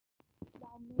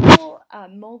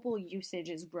mobile usage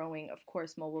is growing. Of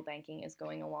course, mobile banking is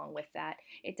going along with that.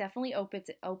 It definitely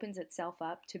opens itself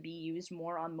up to be used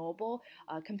more on mobile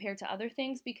compared to other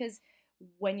things because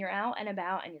when you're out and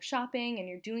about and you're shopping and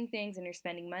you're doing things and you're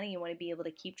spending money, you want to be able to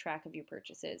keep track of your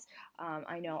purchases.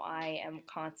 I know I am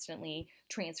constantly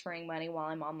transferring money while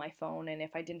I'm on my phone, and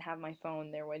if I didn't have my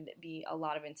phone, there would be a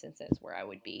lot of instances where I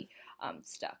would be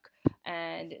stuck.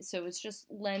 And so it just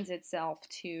lends itself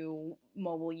to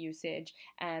mobile usage,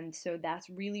 and so that's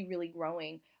really, really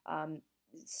growing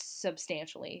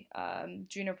substantially.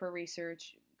 Juniper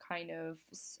Research kind of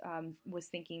was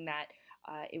thinking that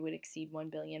it would exceed 1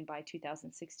 billion by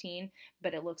 2016,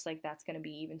 but it looks like that's going to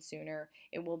be even sooner.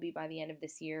 It will be by the end of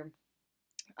this year.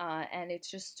 And it's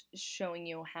just showing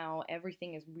you how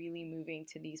everything is really moving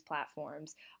to these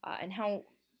platforms and how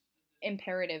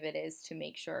imperative it is to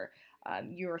make sure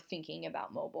you're thinking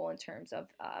about mobile in terms of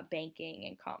banking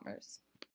and commerce.